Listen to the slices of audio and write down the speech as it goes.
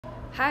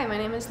Hi, my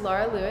name is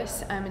Laura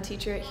Lewis. I'm a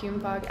teacher at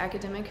Hume Fogg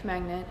Academic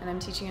Magnet, and I'm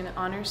teaching an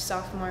honors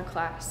sophomore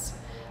class.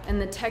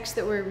 And the text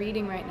that we're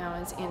reading right now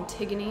is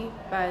Antigone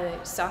by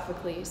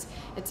Sophocles.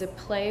 It's a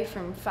play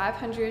from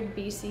 500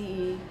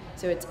 BCE,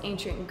 so it's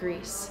ancient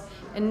Greece.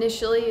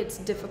 Initially, it's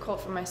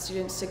difficult for my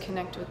students to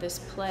connect with this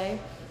play.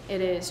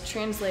 It is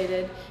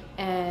translated,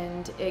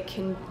 and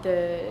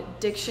the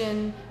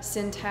diction,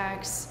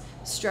 syntax,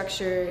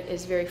 structure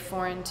is very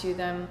foreign to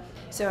them.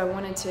 So I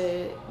wanted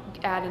to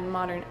add a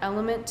modern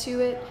element to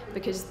it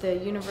because the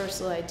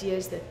universal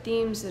ideas, the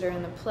themes that are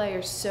in the play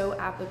are so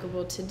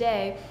applicable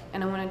today,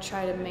 and I want to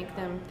try to make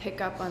them pick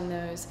up on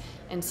those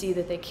and see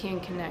that they can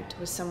connect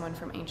with someone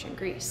from ancient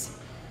Greece.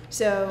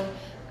 So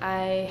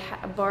I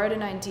borrowed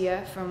an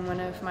idea from one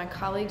of my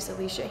colleagues,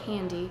 Alicia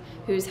Handy,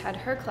 who's had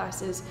her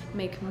classes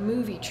make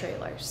movie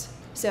trailers.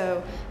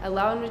 So I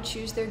allow them to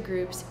choose their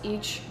groups.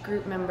 Each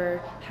group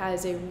member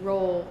has a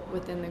role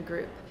within the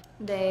group.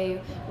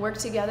 They work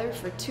together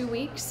for 2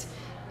 weeks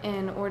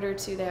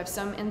they have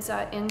some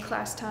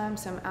in-class time,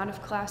 some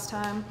out-of-class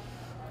time,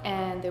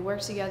 and they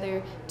work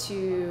together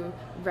to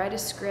write a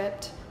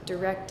script,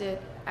 direct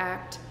it,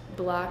 act,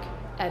 block,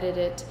 edit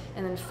it,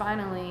 and then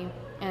finally,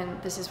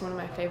 and this is one of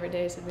my favorite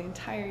days of the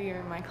entire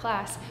year in my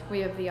class, we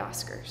have the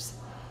Oscars.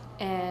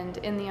 And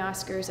in the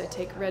Oscars, I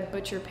take red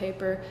butcher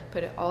paper,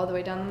 put it all the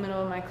way down the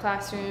middle of my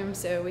classroom,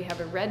 so we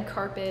have a red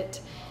carpet,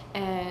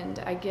 and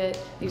I get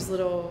these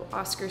little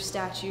Oscar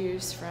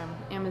statues from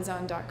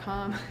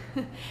Amazon.com,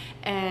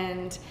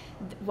 and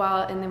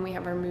then we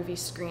have our movie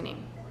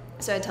screening.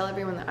 So I tell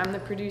everyone that I'm the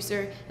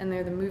producer and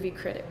they're the movie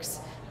critics.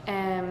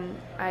 And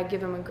I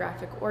give them a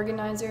graphic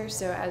organizer,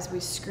 so as we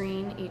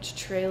screen each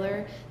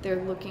trailer,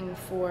 they're looking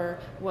for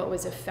what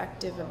was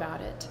effective about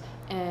it,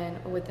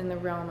 and within the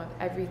realm of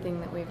everything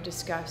that we've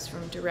discussed,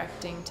 from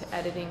directing to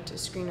editing to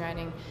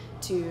screenwriting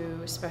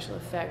to special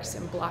effects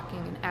and blocking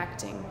and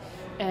acting.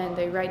 And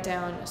they write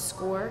down a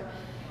score,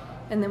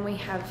 and then we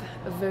have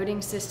a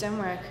voting system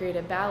where I create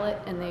a ballot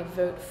and they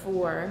vote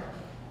for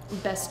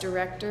best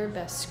director,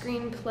 best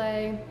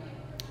screenplay,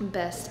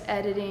 best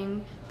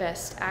editing,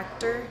 best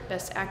actor,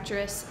 best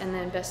actress, and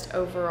then best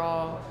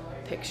overall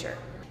picture.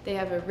 They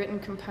have a written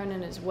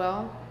component as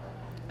well.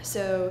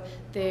 So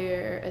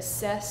they're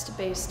assessed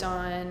based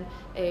on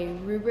a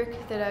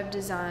rubric that I've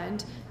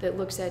designed that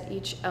looks at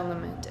each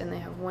element, and they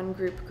have one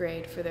group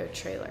grade for their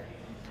trailer.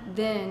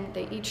 Then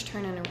they each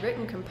turn in a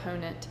written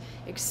component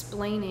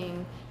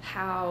explaining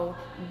how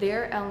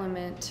their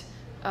element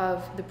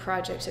of the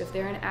project. So if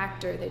they're an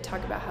actor, they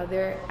talk about how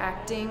their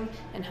acting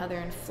and how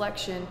their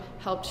inflection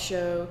helped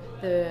show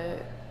the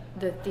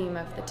theme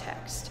of the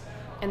text.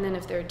 And then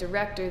if they're a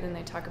director, then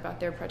they talk about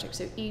their project.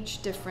 So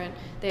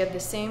they have the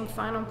same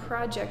final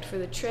project for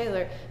the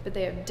trailer, but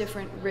they have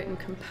different written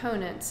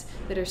components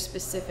that are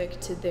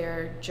specific to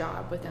their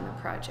job within the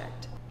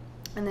project.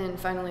 And then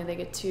finally they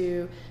get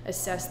to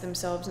assess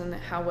themselves and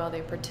how well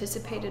they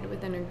participated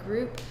within a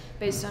group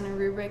based on a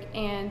rubric,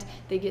 and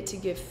they get to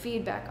give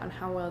feedback on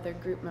how well their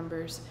group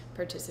members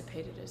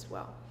participated as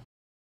well.